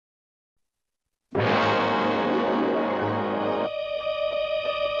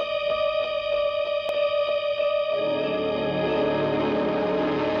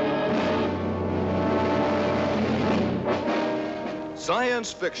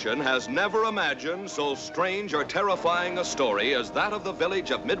Science fiction has never imagined so strange or terrifying a story as that of the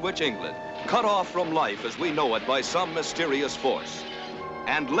village of Midwich, England, cut off from life as we know it by some mysterious force.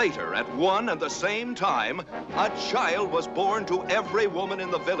 And later, at one and the same time, a child was born to every woman in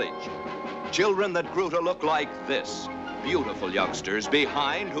the village. Children that grew to look like this. Beautiful youngsters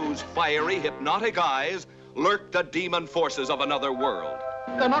behind whose fiery, hypnotic eyes lurked the demon forces of another world.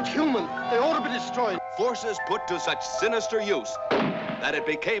 They're not human. They ought to be destroyed. Forces put to such sinister use that it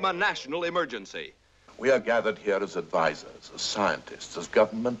became a national emergency. We are gathered here as advisors, as scientists, as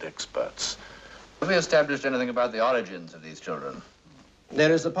government experts. Have we established anything about the origins of these children?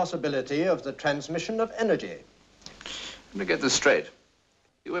 There is the possibility of the transmission of energy. Let me get this straight.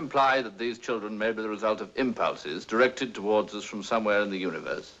 You imply that these children may be the result of impulses directed towards us from somewhere in the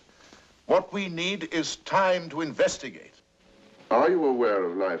universe. What we need is time to investigate. Are you aware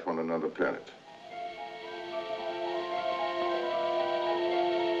of life on another planet?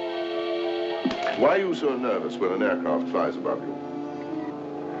 Why are you so nervous when an aircraft flies above you?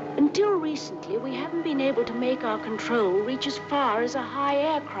 Until recently, we haven't been able to make our control reach as far as a high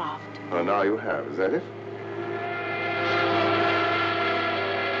aircraft. Well, now you have, is that it?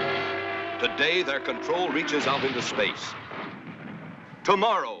 Today, their control reaches out into space.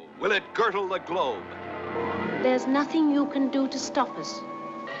 Tomorrow, will it girdle the globe? There's nothing you can do to stop us.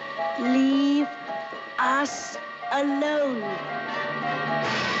 Leave us alone.